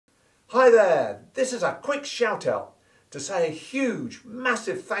Hi there, this is a quick shout out to say a huge,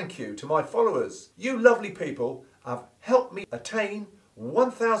 massive thank you to my followers. You lovely people have helped me attain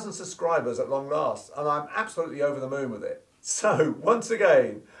 1,000 subscribers at long last, and I'm absolutely over the moon with it. So once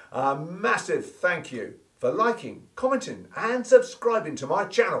again, a massive thank you for liking, commenting and subscribing to my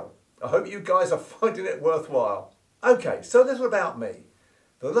channel. I hope you guys are finding it worthwhile. Okay, so a little about me.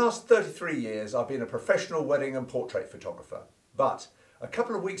 For the last 33 years I've been a professional wedding and portrait photographer, but a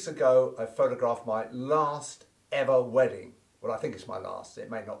couple of weeks ago I photographed my last ever wedding. Well, I think it's my last. It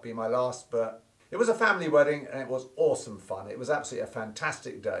may not be my last, but it was a family wedding and it was awesome fun. It was absolutely a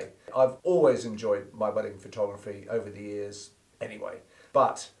fantastic day. I've always enjoyed my wedding photography over the years anyway,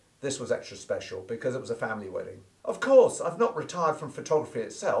 but this was extra special because it was a family wedding. Of course, I've not retired from photography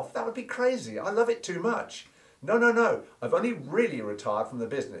itself. That would be crazy. I love it too much. No. I've only really retired from the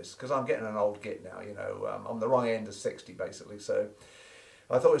business because I'm getting an old git now, you know. I'm the wrong end of 60 basically, so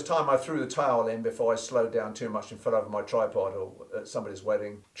I thought it was time I threw the towel in before I slowed down too much and fell over my tripod or at somebody's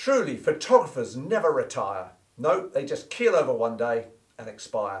wedding. Truly, photographers never retire. No, they just keel over one day and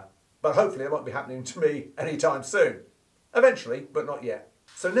expire. But hopefully it won't be happening to me anytime soon. Eventually, but not yet.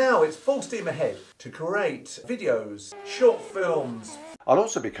 So now it's full steam ahead to create videos, short films. I'll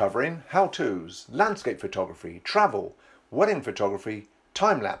also be covering how-tos, landscape photography, travel, wedding photography,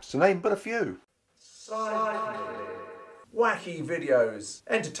 time-lapse, to name but a few. Wacky videos,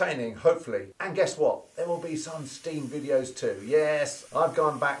 entertaining hopefully, and guess what, there will be some steam videos too. Yes, I've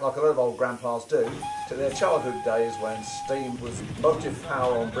gone back like a lot of old grandpas do to their childhood days when steam was motive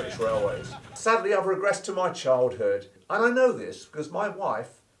power on British railways. Sadly I've regressed to my childhood, and I know this because my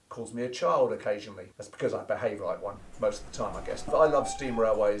wife calls me a child occasionally. That's because I behave like one most of the time, I guess. But I love steam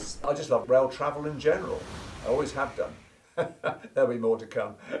railways. I just love rail travel in general. I always have done. There'll be more to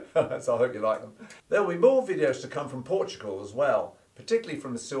come, so I hope you like them. There'll be more videos to come from Portugal as well, particularly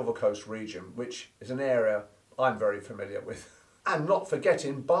from the Silver Coast region, which is an area I'm very familiar with. And not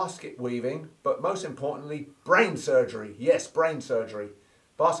forgetting basket weaving, but most importantly, brain surgery. Yes, brain surgery.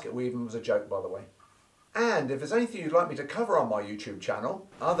 Basket weaving was a joke, by the way. And if there's anything you'd like me to cover on my YouTube channel,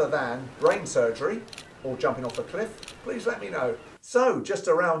 other than brain surgery or jumping off a cliff, please let me know. So, just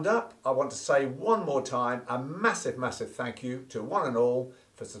to round up, I want to say one more time a massive, massive thank you to one and all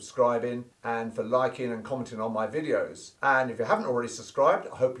for subscribing and for liking and commenting on my videos. And if you haven't already subscribed,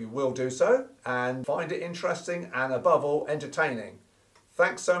 I hope you will do so and find it interesting and above all entertaining.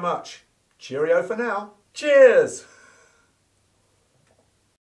 Thanks so much. Cheerio for now. Cheers!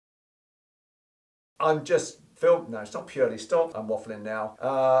 I'm just no, it's not purely stop. I'm waffling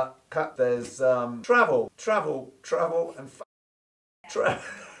now. Cut. There's travel, and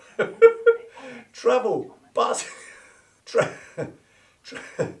travel, but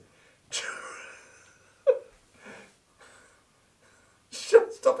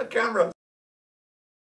stop the camera.